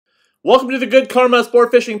Welcome to the Good Karma Sport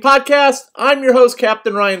Fishing Podcast. I'm your host,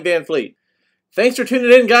 Captain Ryan Van Fleet. Thanks for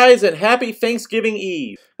tuning in, guys, and happy Thanksgiving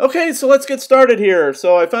Eve. Okay, so let's get started here.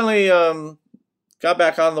 So I finally got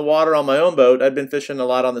back on the water on my own boat. I've been fishing a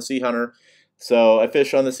lot on the Sea Hunter. So I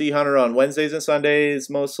fish on the Sea Hunter on Wednesdays and Sundays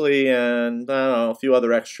mostly, and I don't know, a few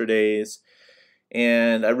other extra days.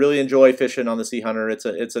 And I really enjoy fishing on the Sea Hunter.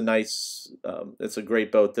 It's a nice, it's a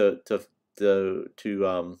great boat to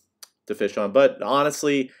fish on. But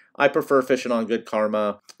honestly, I prefer fishing on Good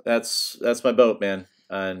Karma. That's my boat, man.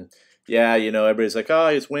 And yeah, you know, everybody's like, oh,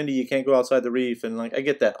 it's windy, you can't go outside the reef, and like I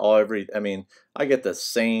get that I get the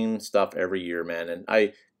same stuff every year, man.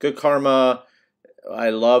 And Good Karma, I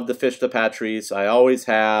love to fish the Patries. I always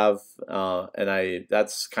have, and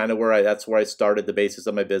that's kind of where I started. The basis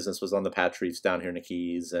of my business was on the Patries down here in the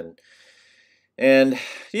Keys, and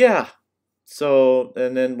yeah. So,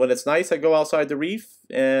 and then when it's nice, I go outside the reef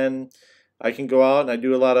and I can go out and I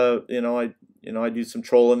do a lot of, I do some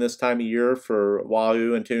trolling this time of year for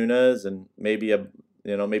wahoo and tunas and maybe a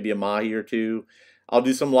mahi or two. I'll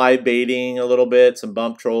do some live baiting a little bit, some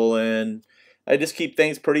bump trolling. I just keep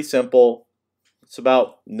things pretty simple. It's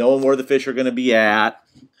about knowing where the fish are going to be at,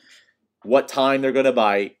 what time they're going to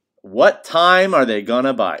bite, what time are they going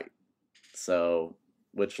to bite. So,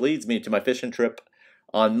 which leads me to my fishing trip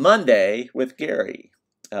on Monday with Gary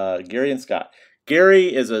and Scott.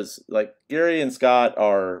 Gary and Scott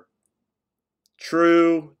are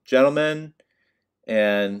true gentlemen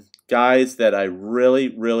and guys that I really,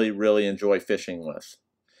 really, really enjoy fishing with.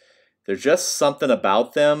 There's just something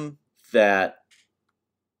about them that,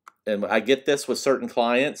 and I get this with certain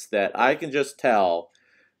clients, that I can just tell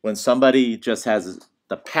when somebody just has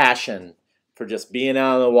the passion for just being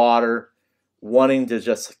out of the water, wanting to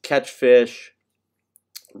just catch fish,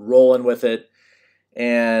 rolling with it,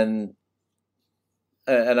 and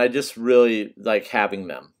I just really like having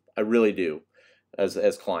them. I really do,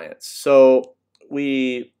 as clients. So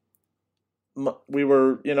we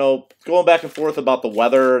were, going back and forth about the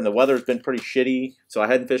weather, and the weather's been pretty shitty. So I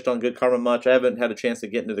hadn't fished on Good Karma much. I haven't had a chance to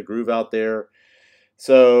get into the groove out there.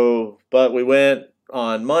 So, but we went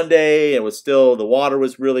on Monday. It was still, the water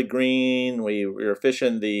was really green. We were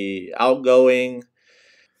fishing the outgoing.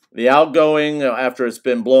 The outgoing, after it's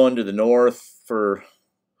been blowing to the north for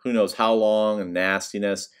who knows how long and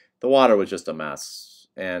nastiness, the water was just a mess.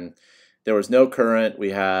 And there was no current. We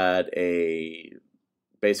had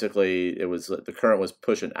basically the current was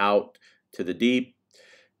pushing out to the deep,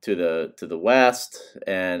 to the west,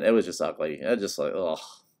 and it was just ugly. It just like, ugh.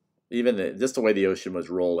 Even just the way the ocean was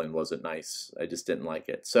rolling wasn't nice. I just didn't like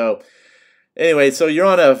it. So anyway, so you're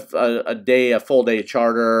on a full day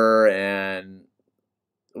charter, and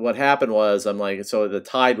what happened was, so the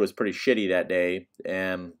tide was pretty shitty that day,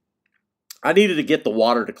 and I needed to get the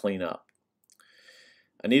water to clean up.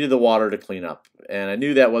 And I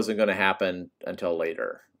knew that wasn't going to happen until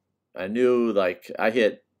later. I knew, I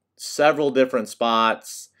hit several different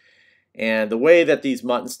spots, and the way that these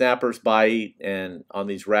mutton snappers bite and on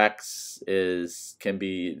these wrecks there's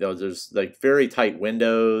very tight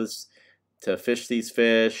windows to fish these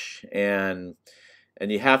fish, and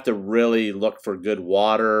you have to really look for good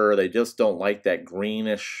water. They just don't like that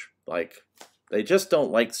greenish, they just don't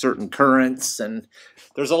like certain currents, and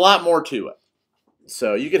there's a lot more to it.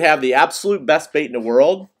 So you could have the absolute best bait in the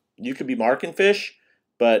world. You could be marking fish,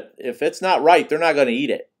 but if it's not right, they're not going to eat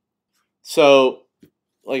it. So,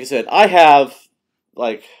 like I said, I have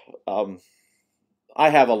a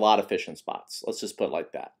lot of fishing spots. Let's just put it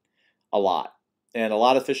like that. A lot. And a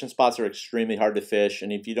lot of fishing spots are extremely hard to fish,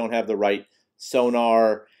 and if you don't have the right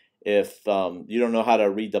sonar, if you don't know how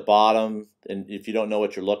to read the bottom, and if you don't know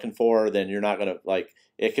what you're looking for, then you're not going to,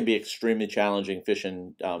 it can be extremely challenging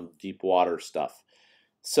fishing deep water stuff.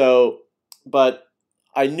 So, but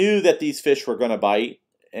I knew that these fish were going to bite,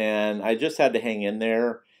 and I just had to hang in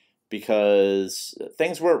there because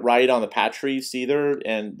things weren't right on the patch reefs either,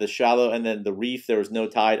 and then the reef, there was no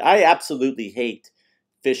tide. I absolutely hate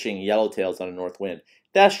fishing yellowtails on a north wind.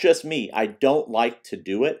 That's just me. I don't like to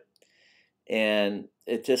do it. And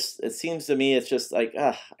it seems to me, it's just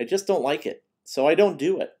I just don't like it. So I don't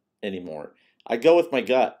do it anymore. I go with my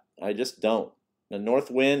gut. I just don't. The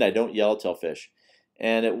north wind, I don't yellowtail fish.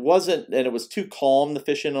 And it was too calm to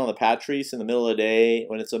fish in on the patch reefs in the middle of the day.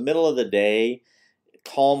 When it's the middle of the day,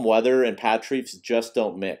 calm weather and patch reefs just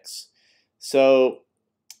don't mix. So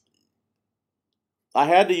I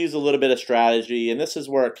had to use a little bit of strategy, and this is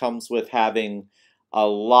where it comes with having a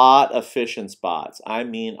lot of fishing spots. I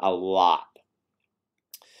mean a lot.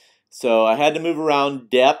 So I had to move around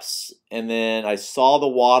depths, and then I saw the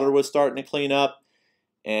water was starting to clean up,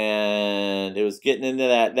 and it was getting into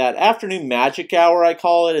that afternoon magic hour, I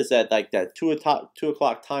call it, is that like that 2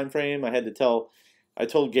 o'clock time frame. I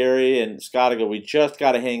told Gary and Scott, I go, we just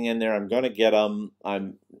got to hang in there. I'm going to get them.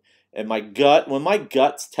 And when my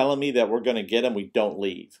gut's telling me that we're going to get them, we don't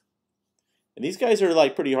leave. And these guys are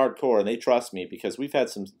like pretty hardcore, and they trust me because we've had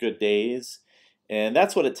some good days. And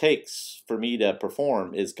that's what it takes for me to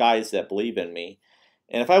perform, is guys that believe in me.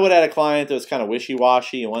 And if I would have had a client that was kind of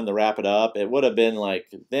wishy-washy and wanted to wrap it up, it would have been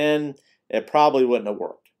like, then it probably wouldn't have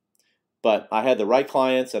worked. But I had the right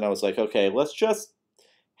clients, and I was like, okay, let's just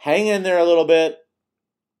hang in there a little bit,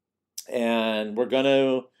 and I'm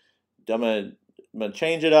gonna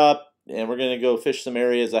change it up, and we're gonna go fish some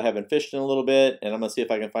areas I haven't fished in a little bit, and I'm gonna see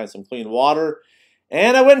if I can find some clean water.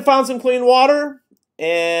 And I went and found some clean water,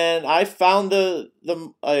 and I found a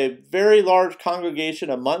very large congregation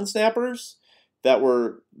of mutton snappers that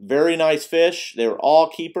were very nice fish. They were all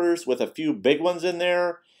keepers with a few big ones in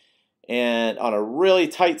there, and on a really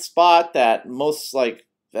tight spot that's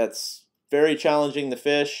very challenging to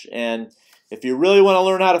fish. And if you really want to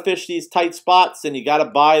learn how to fish these tight spots, then you got to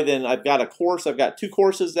buy. Then I've got a course. I've got 2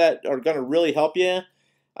 courses that are going to really help you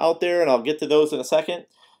out there, and I'll get to those in a second.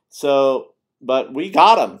 So, but we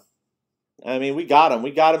got them. I mean, we got them. We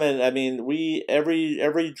got them, and I mean,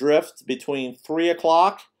 every drift between 3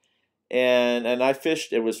 o'clock. And I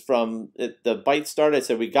fished, it was from the bite started. I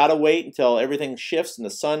said, we got to wait until everything shifts and the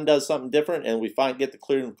sun does something different and we get the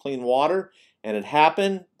clean water. And it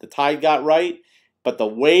happened. The tide got right. But the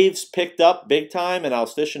waves picked up big time, and I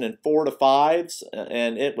was fishing in 4 to 5s,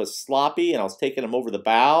 and it was sloppy, and I was taking them over the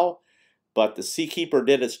bow. But the Seakeeper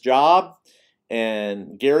did its job.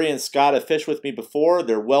 And Gary and Scott have fished with me before.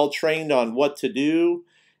 They're well trained on what to do,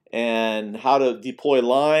 and how to deploy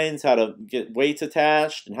lines, how to get weights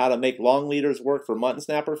attached, and how to make long leaders work for mutton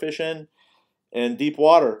snapper fishing in deep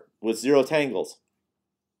water with 0 tangles,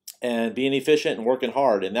 and being efficient and working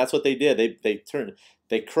hard. And that's what they did.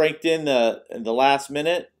 They cranked in the last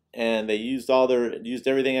minute, and they used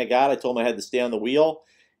everything I got. I told them I had to stay on the wheel,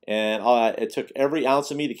 and it took every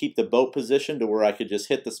ounce of me to keep the boat positioned to where I could just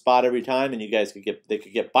hit the spot every time, and they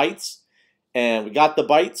could get bites, and we got the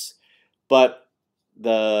bites. But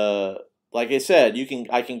like I said,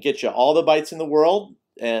 I can get you all the bites in the world,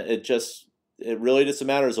 and it really just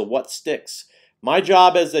matters of what sticks. My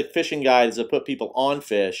job as a fishing guide is to put people on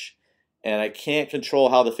fish, and I can't control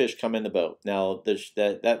how the fish come in the boat. Now,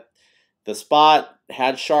 the spot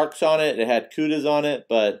had sharks on it, it had cudas on it,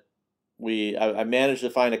 but I managed to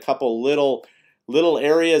find a couple little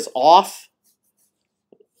areas off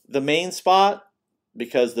the main spot,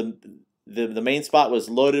 because the main spot was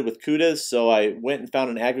loaded with cudas, so I went and found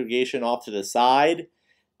an aggregation off to the side.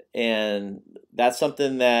 And that's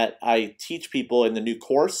something that I teach people in the new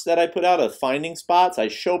course that I put out of finding spots. I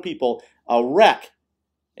show people a wreck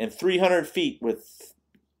in 300 feet with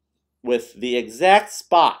the exact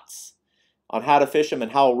spots on how to fish them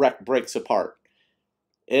and how a wreck breaks apart.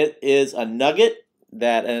 It is a nugget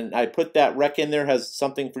and I put that wreck in there, has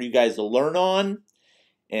something for you guys to learn on.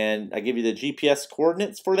 And I give you the GPS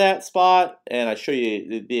coordinates for that spot, and I show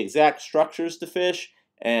you the exact structures to fish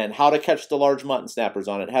and how to catch the large mutton snappers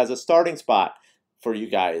on it. It has a starting spot for you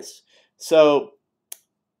guys. So,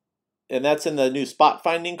 and that's in the new spot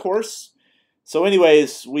finding course. So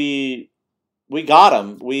anyways, we got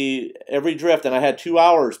them. Every drift, and I had 2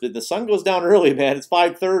 hours, but the sun goes down early, man. It's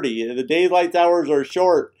 5:30, and the daylight hours are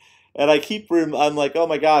short. And I'm like, oh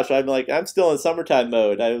my gosh, I'm still in summertime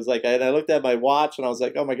mode. I was like, and I looked at my watch, and I was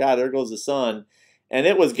like, oh my God, there goes the sun. And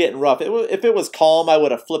it was getting rough. If it was calm, I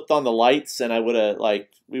would have flipped on the lights, and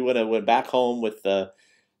we would have went back home with the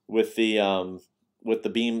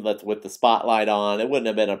beam, with the spotlight on. It wouldn't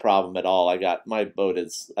have been a problem at all. I've got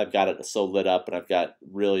it so lit up, and I've got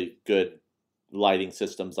really good lighting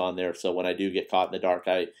systems on there. So when I do get caught in the dark,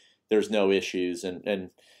 there's no issues and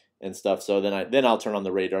stuff. So then I'll turn on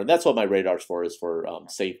the radar, and that's what my radar's for, is for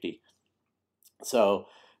safety. So,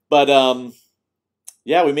 but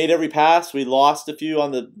yeah, we made every pass. We lost a few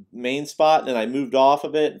on the main spot, and then I moved off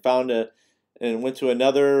of it and went to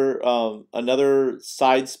another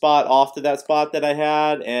side spot off to that spot that I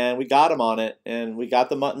had, and we got them on it, and we got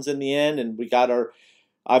the muttons in the end, and we got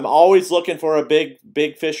I'm always looking for a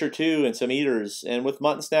big fish or two and some eaters, and with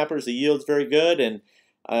mutton snappers, the yield's very good,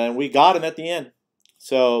 and we got them at the end.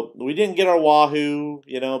 So we didn't get our wahoo,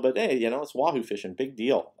 but hey, it's wahoo fishing, big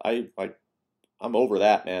deal. I'm over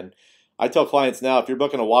that, man. I tell clients now, if you're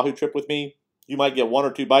booking a wahoo trip with me, you might get 1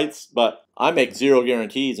 or 2 bites, but I make 0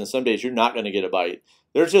 guarantees, and some days you're not going to get a bite.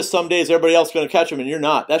 There's just some days everybody else is going to catch them, and you're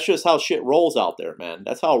not. That's just how shit rolls out there, man.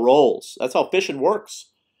 That's how it rolls. That's how fishing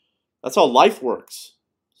works. That's how life works.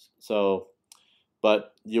 So,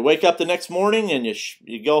 but you wake up the next morning and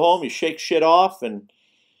you go home, you shake shit off and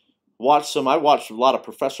watch some. I watch a lot of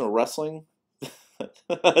professional wrestling.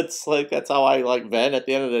 It's like that's how I like vent at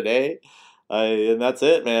the end of the day. And that's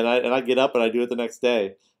it, man. I get up and I do it the next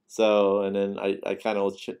day. So and then I kind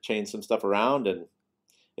of change some stuff around, and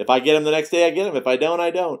if I get them the next day, I get them. If I don't,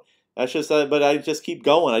 I don't. That's just but I just keep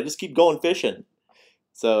going. I just keep going fishing.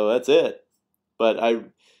 So that's it. But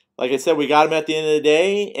like I said, we got them at the end of the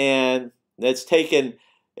day, and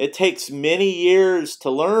it takes many years to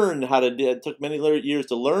learn how to do it. It took many years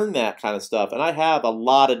to learn that kind of stuff. And I have a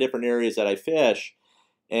lot of different areas that I fish,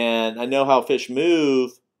 and I know how fish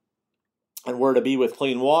move and where to be with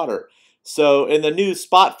clean water. So in the new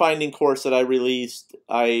spot finding course that I released,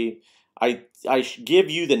 I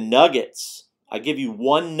give you the nuggets. I give you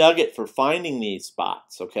one nugget for finding these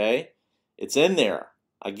spots, okay? It's in there.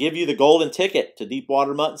 I give you the golden ticket to deep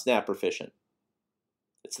water mutton snapper fishing.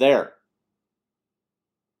 It's there.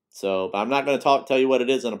 So I'm not going to tell you what it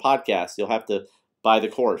is on a podcast. You'll have to buy the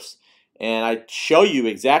course. And I show you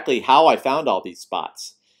exactly how I found all these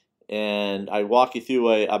spots. And I walk you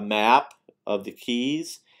through a map of the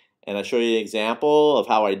keys. And I show you an example of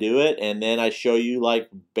how I do it. And then I show you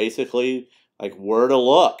basically where to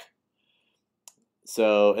look.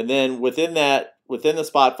 So, and then within the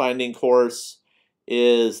spot finding course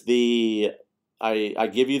is I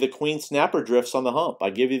give you the queen snapper drifts on the hump.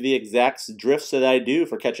 I give you the exact drifts that I do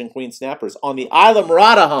for catching queen snappers on the Isla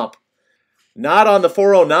Morada hump. Not on the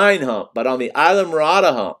 409 hump, but on the Isla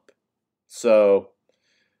Morada hump. So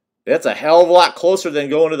that's a hell of a lot closer than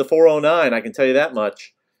going to the 409, I can tell you that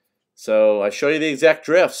much. So I show you the exact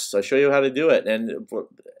drifts. I show you how to do it,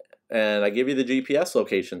 and I give you the GPS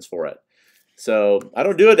locations for it. So I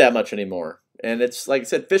don't do it that much anymore. And it's like I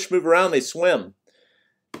said, fish move around, they swim.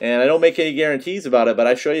 And I don't make any guarantees about it, but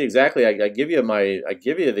I show you exactly. I give you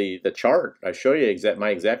the chart. I show you my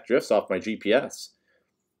exact drifts off my GPS.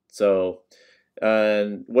 So,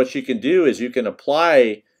 and what you can do is you can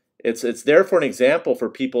apply. It's there for an example for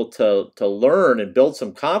people to learn and build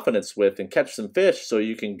some confidence with and catch some fish, so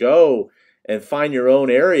you can go and find your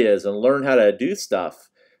own areas and learn how to do stuff.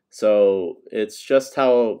 So it's just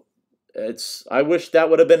how it's. I wish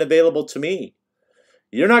that would have been available to me.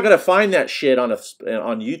 You're not gonna find that shit on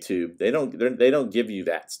YouTube. They don't give you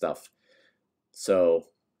that stuff. So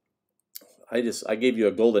I gave you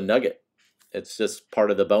a golden nugget. It's just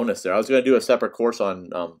part of the bonus there. I was gonna do a separate course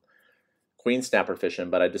on queen snapper fishing,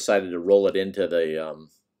 but I decided to roll it into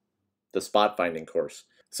the spot finding course.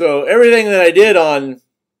 So everything that I did on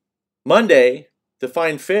Monday to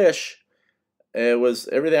find fish, it was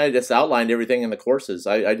everything. I just outlined everything in the courses.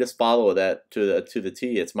 I just follow that to the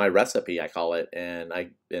T. It's my recipe, I call it, and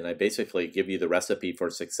I basically give you the recipe for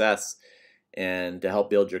success and to help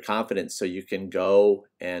build your confidence so you can go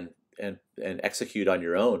and execute on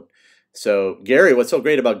your own. So Gary, what's so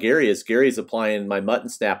great about Gary is Gary's applying my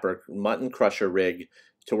mutton crusher rig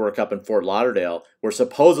to work up in Fort Lauderdale, where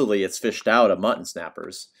supposedly it's fished out of mutton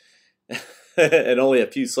snappers, and only a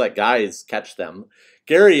few select guys catch them.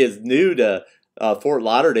 Gary is new to Fort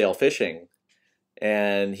Lauderdale fishing,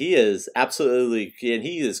 and he is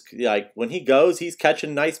like, when he goes, he's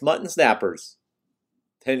catching nice mutton snappers,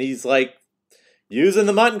 and he's like using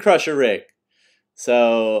the mutton crusher rig.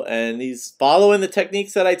 So, and he's following the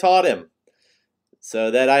techniques that I taught him,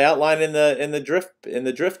 so that I outlined in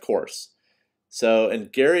the drift course. So,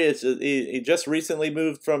 and Gary he just recently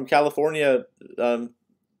moved from California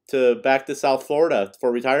back to South Florida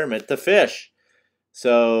for retirement to fish.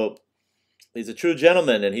 So he's a true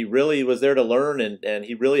gentleman, and he really was there to learn, and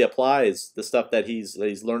he really applies the stuff that he's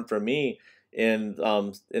learned from me in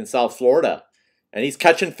South Florida, and he's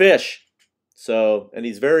catching fish. So, and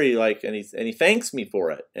he's very and he thanks me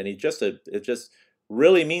for it, and it just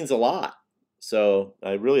really means a lot. So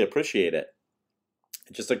I really appreciate it.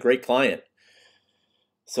 Just a great client.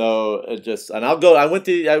 So I went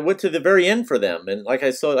to the very end for them, and like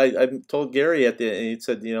I told Gary at the end, he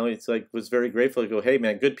said, was very grateful to go, hey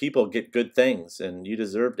man, good people get good things, and you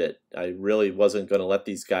deserved it. I really wasn't going to let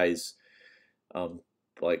these guys, I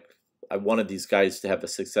wanted these guys to have a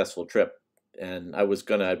successful trip, and I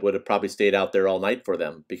would have probably stayed out there all night for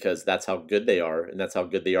them, because that's how good they are, and that's how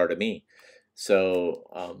good they are to me.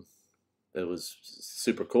 So it was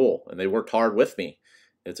super cool, and they worked hard with me.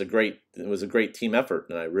 It was a great team effort,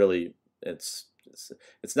 and I really, it's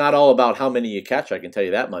not all about how many you catch, I can tell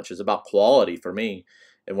you that much. It's about quality for me.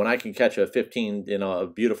 And when I can catch a 15, a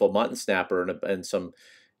beautiful mutton snapper and some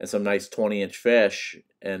nice 20-inch fish,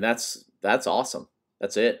 and that's awesome.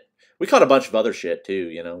 That's it. We caught a bunch of other shit too,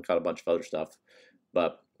 we caught a bunch of other stuff,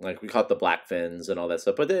 but we caught the black fins and all that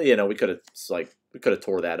stuff. But we could have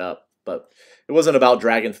tore that up. But it wasn't about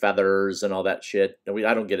dragging feathers and all that shit.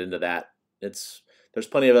 I don't get into that. There's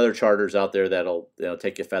plenty of other charters out there that'll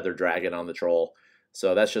take you feather dragging on the troll.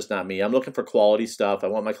 So that's just not me. I'm looking for quality stuff. I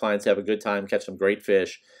want my clients to have a good time, catch some great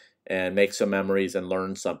fish, and make some memories and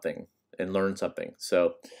learn something.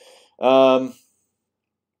 So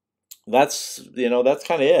that's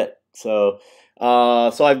kind of it. So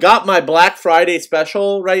I've got my Black Friday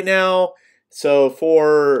special right now. So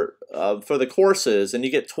for the courses, and you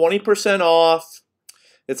get 20% off.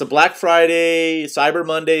 It's a Black Friday, Cyber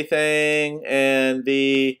Monday thing, and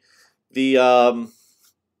the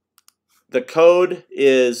code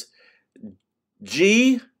is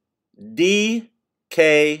GDK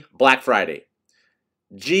Black Friday.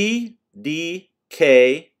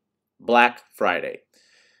 GDK Black Friday.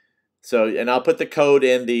 So, and I'll put the code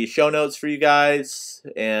in the show notes for you guys.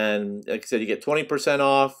 And like I said, you get 20%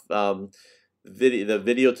 off. The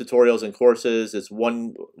video tutorials and courses is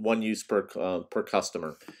one use per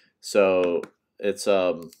customer. So it's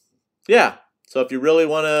yeah. So if you really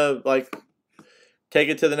want to take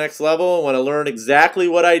it to the next level, want to learn exactly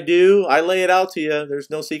what I do, I lay it out to you.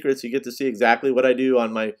 There's no secrets. You get to see exactly what I do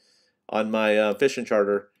on my fishing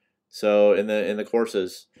charter. So in the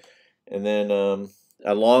courses, and then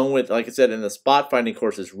along with, like I said, in the spot finding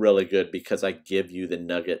course is really good because I give you the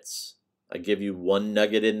nuggets. I give you one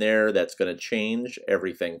nugget in there that's going to change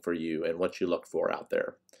everything for you and what you look for out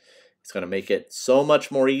there. It's going to make it so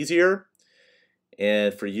much more easier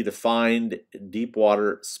and for you to find deep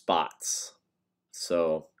water spots.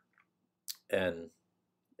 So, and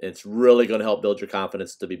it's really going to help build your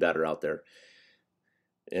confidence to be better out there.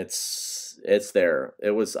 It's there.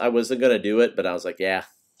 I wasn't going to do it, but I was like, yeah,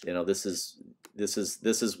 this is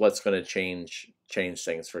what's going to change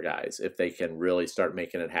things for guys if they can really start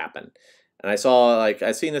making it happen. And I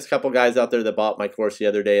seen this couple guys out there that bought my course the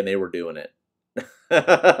other day, and they were doing it.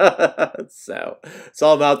 So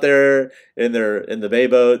saw them out there in the bay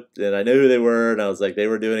boat, and I knew who they were, and I was like, they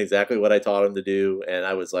were doing exactly what I taught them to do, and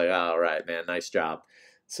I was like, oh, all right, man, nice job.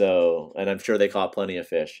 So, and I'm sure they caught plenty of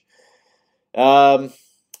fish.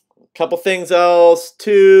 Couple things else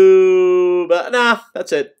too, but nah,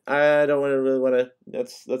 that's it. I don't really want to.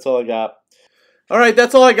 That's all I got. All right,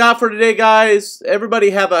 that's all I got for today, guys. Everybody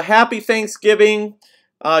have a happy Thanksgiving.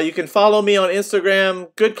 You can follow me on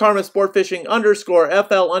Instagram,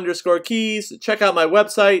 goodkarmasportfishing_FL_keys. Check out my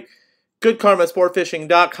website,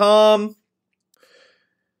 goodkarmasportfishing.com.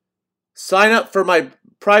 Sign up for my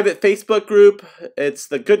private Facebook group. It's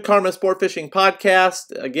the Good Karma Sport Fishing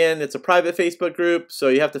Podcast. Again, it's a private Facebook group, so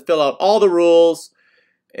you have to fill out all the rules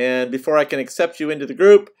and before I can accept you into the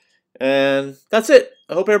group. And that's it.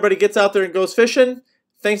 I hope everybody gets out there and goes fishing.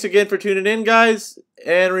 Thanks again for tuning in, guys.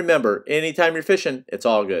 And remember, anytime you're fishing, it's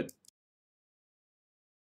all good.